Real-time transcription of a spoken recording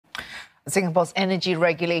Singapore's energy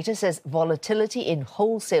regulator says volatility in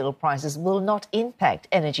wholesale prices will not impact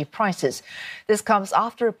energy prices. This comes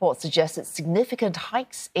after reports suggested significant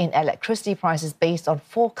hikes in electricity prices based on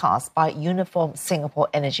forecasts by Uniform Singapore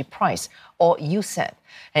Energy Price, or USEP.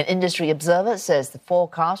 An industry observer says the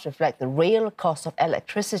forecasts reflect the real cost of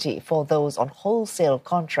electricity for those on wholesale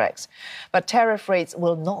contracts, but tariff rates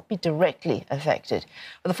will not be directly affected.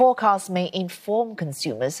 But the forecasts may inform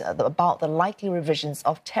consumers about the likely revisions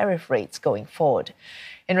of tariff rates going forward.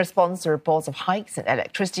 In response to reports of hikes in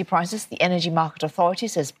electricity prices, the Energy Market Authority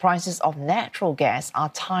says prices of natural gas are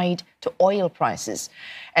tied to oil prices.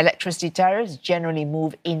 Electricity tariffs generally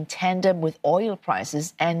move in tandem with oil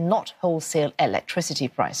prices and not wholesale electricity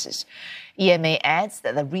prices. EMA adds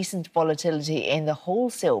that the recent volatility in the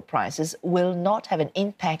wholesale prices will not have an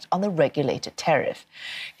impact on the regulated tariff.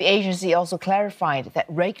 The agency also clarified that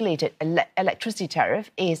regulated electricity tariff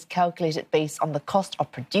is calculated based on the cost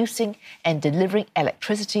of producing and delivering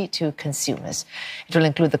electricity to consumers. It will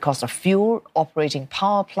include the cost of fuel, operating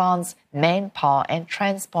power plants, manpower and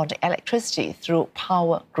transporting electricity through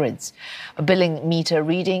power grids. A billing meter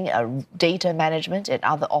reading, data management and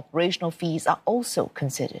other operational fees are also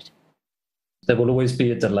considered. There will always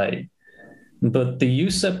be a delay, but the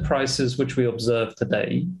USEP prices which we observe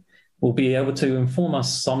today will be able to inform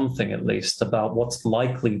us something at least about what's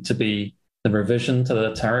likely to be the revision to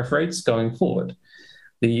the tariff rates going forward.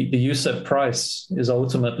 The USEP price is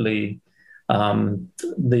ultimately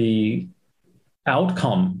the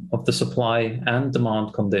outcome of the supply and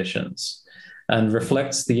demand conditions and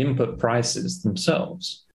reflects the input prices themselves.